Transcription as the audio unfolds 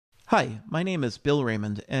Hi, my name is Bill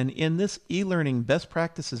Raymond, and in this e-learning best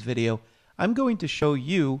practices video, I'm going to show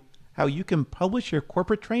you how you can publish your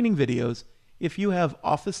corporate training videos if you have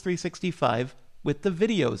Office 365 with the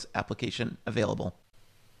Videos application available.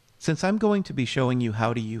 Since I'm going to be showing you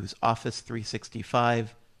how to use Office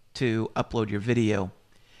 365 to upload your video,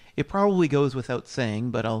 it probably goes without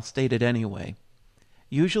saying, but I'll state it anyway.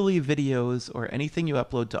 Usually videos or anything you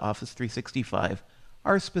upload to Office 365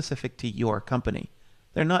 are specific to your company.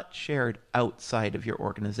 They're not shared outside of your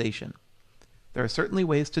organization. There are certainly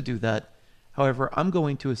ways to do that. However, I'm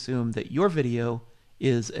going to assume that your video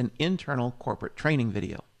is an internal corporate training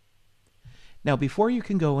video. Now, before you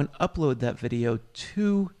can go and upload that video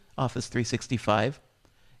to Office 365,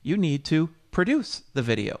 you need to produce the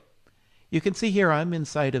video. You can see here I'm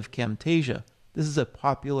inside of Camtasia. This is a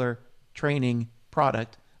popular training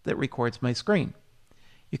product that records my screen.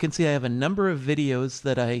 You can see I have a number of videos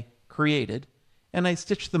that I created, and I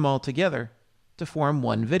stitched them all together to form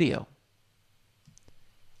one video.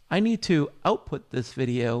 I need to output this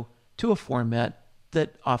video to a format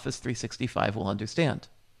that Office 365 will understand.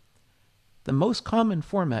 The most common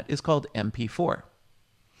format is called MP4.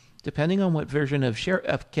 Depending on what version of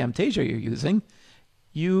Camtasia you're using,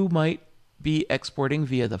 you might be exporting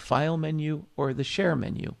via the File menu or the Share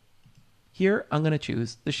menu. Here, I'm going to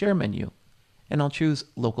choose the Share menu, and I'll choose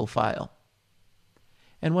Local File.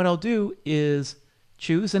 And what I'll do is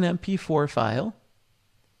choose an MP4 file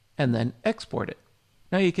and then export it.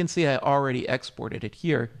 Now you can see I already exported it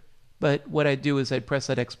here, but what I'd do is I'd press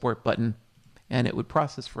that export button and it would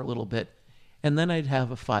process for a little bit, and then I'd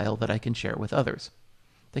have a file that I can share with others.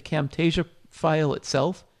 The Camtasia file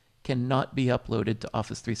itself cannot be uploaded to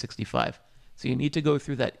Office 365, so you need to go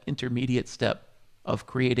through that intermediate step of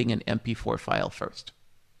creating an MP4 file first.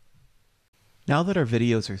 Now that our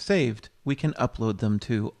videos are saved, we can upload them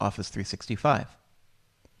to Office 365.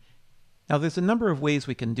 Now there's a number of ways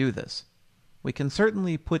we can do this. We can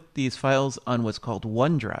certainly put these files on what's called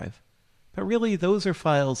OneDrive, but really those are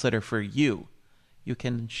files that are for you. You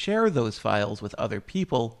can share those files with other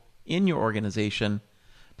people in your organization,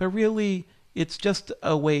 but really it's just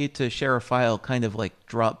a way to share a file kind of like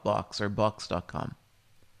Dropbox or Box.com.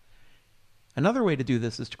 Another way to do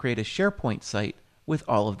this is to create a SharePoint site with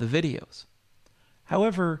all of the videos.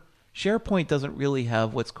 However, SharePoint doesn't really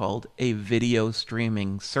have what's called a video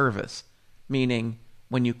streaming service, meaning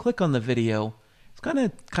when you click on the video, it's going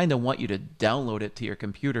to kind of want you to download it to your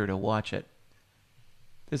computer to watch it.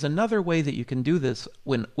 There's another way that you can do this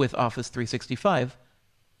with Office 365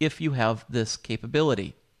 if you have this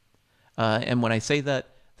capability. And when I say that,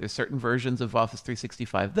 there's certain versions of Office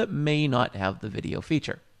 365 that may not have the video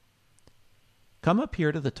feature. Come up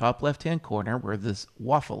here to the top left-hand corner where this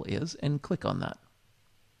waffle is and click on that.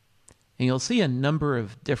 And you'll see a number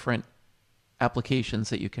of different applications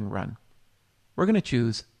that you can run. We're going to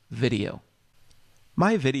choose Video.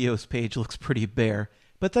 My Videos page looks pretty bare,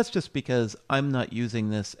 but that's just because I'm not using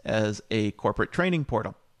this as a corporate training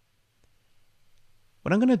portal.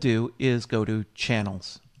 What I'm going to do is go to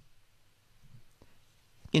Channels.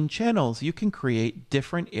 In Channels, you can create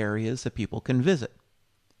different areas that people can visit.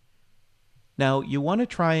 Now, you want to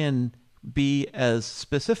try and be as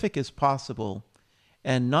specific as possible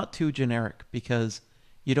and not too generic, because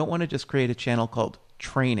you don't want to just create a channel called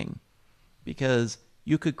Training, because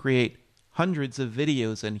you could create hundreds of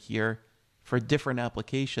videos in here for different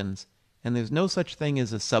applications, and there's no such thing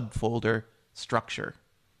as a subfolder structure.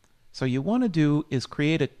 So you want to do is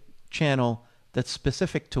create a channel that's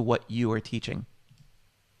specific to what you are teaching.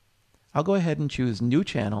 I'll go ahead and choose New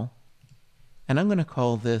Channel, and I'm going to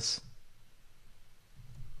call this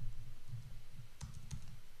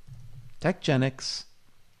TechGenics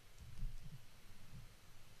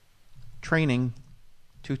Training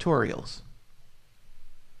Tutorials.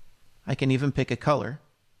 I can even pick a color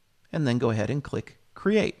and then go ahead and click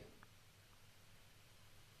Create.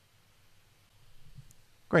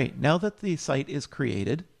 Great, now that the site is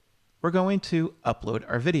created, we're going to upload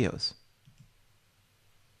our videos.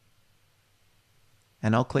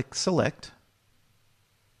 And I'll click Select.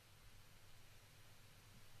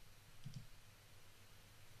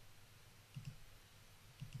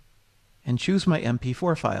 And choose my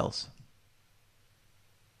MP4 files.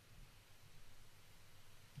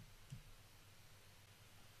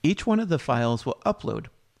 Each one of the files will upload,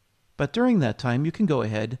 but during that time you can go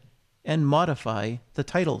ahead and modify the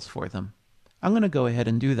titles for them. I'm going to go ahead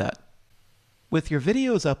and do that. With your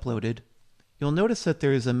videos uploaded, you'll notice that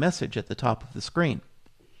there is a message at the top of the screen.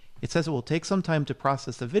 It says it will take some time to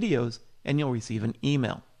process the videos and you'll receive an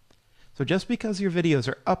email. So just because your videos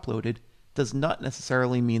are uploaded does not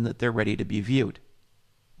necessarily mean that they're ready to be viewed.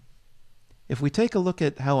 If we take a look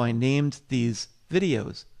at how I named these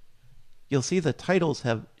videos, you'll see the titles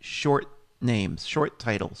have short names, short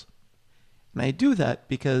titles. And I do that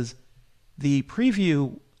because the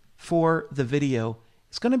preview for the video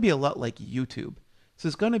is going to be a lot like YouTube. So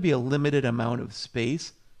there's going to be a limited amount of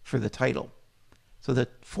space for the title. So the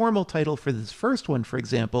formal title for this first one, for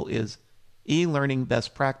example, is eLearning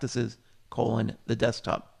Best Practices, the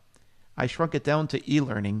desktop. I shrunk it down to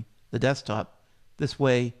eLearning, the desktop. This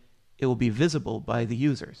way it will be visible by the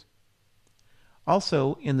users.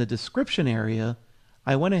 Also, in the description area,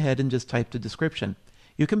 I went ahead and just typed a description.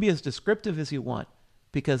 You can be as descriptive as you want,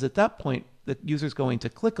 because at that point, the user's going to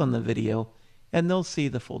click on the video and they'll see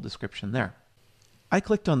the full description there. I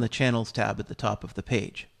clicked on the Channels tab at the top of the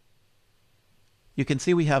page. You can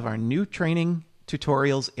see we have our new training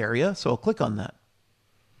tutorials area, so I'll click on that.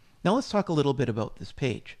 Now let's talk a little bit about this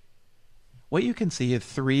page. What you can see are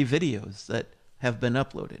 3 videos that have been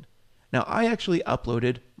uploaded. Now I actually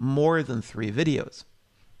uploaded more than 3 videos.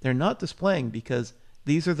 They're not displaying because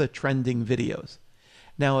these are the trending videos.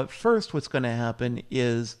 Now at first what's going to happen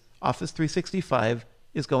is Office 365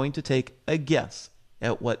 is going to take a guess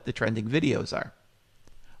at what the trending videos are.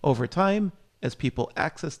 Over time, as people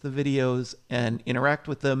access the videos and interact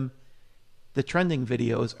with them, the trending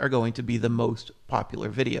videos are going to be the most popular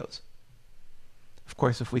videos. Of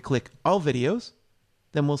course, if we click all videos,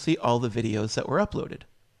 then we'll see all the videos that were uploaded.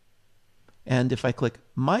 And if I click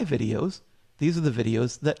my videos, these are the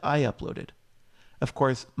videos that I uploaded. Of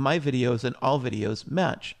course, my videos and all videos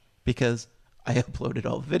match because I uploaded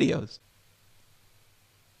all the videos.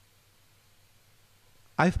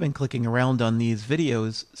 I've been clicking around on these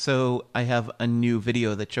videos, so I have a new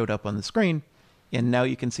video that showed up on the screen, and now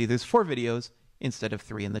you can see there's 4 videos instead of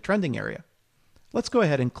 3 in the trending area. Let's go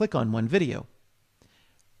ahead and click on one video.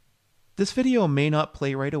 This video may not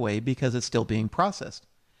play right away because it's still being processed,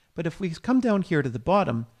 but if we come down here to the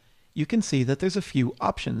bottom, you can see that there's a few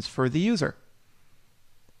options for the user.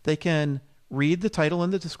 They can read the title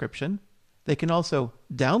and the description. They can also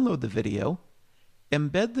download the video,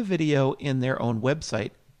 embed the video in their own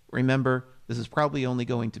website. Remember, this is probably only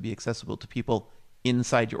going to be accessible to people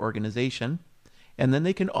inside your organization. And then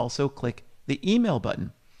they can also click the email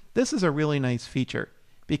button. This is a really nice feature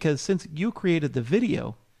because since you created the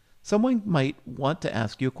video, someone might want to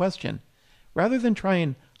ask you a question. Rather than try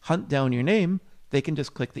and hunt down your name, they can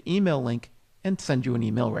just click the email link and send you an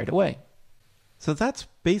email right away. So that's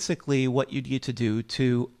basically what you need to do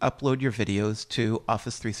to upload your videos to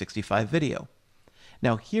Office 365 Video.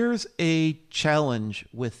 Now here's a challenge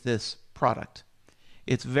with this product.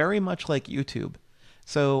 It's very much like YouTube.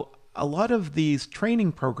 So a lot of these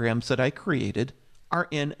training programs that I created are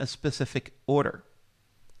in a specific order.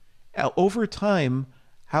 Over time,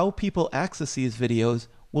 how people access these videos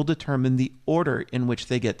will determine the order in which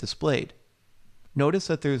they get displayed. Notice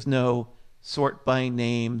that there's no sort by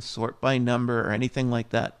name, sort by number, or anything like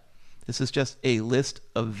that. This is just a list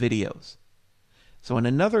of videos. So in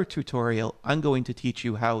another tutorial, I'm going to teach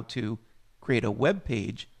you how to create a web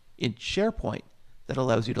page in SharePoint that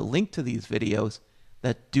allows you to link to these videos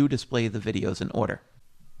that do display the videos in order.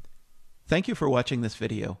 Thank you for watching this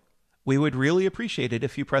video. We would really appreciate it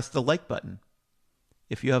if you press the like button.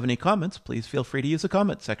 If you have any comments, please feel free to use the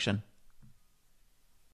comment section.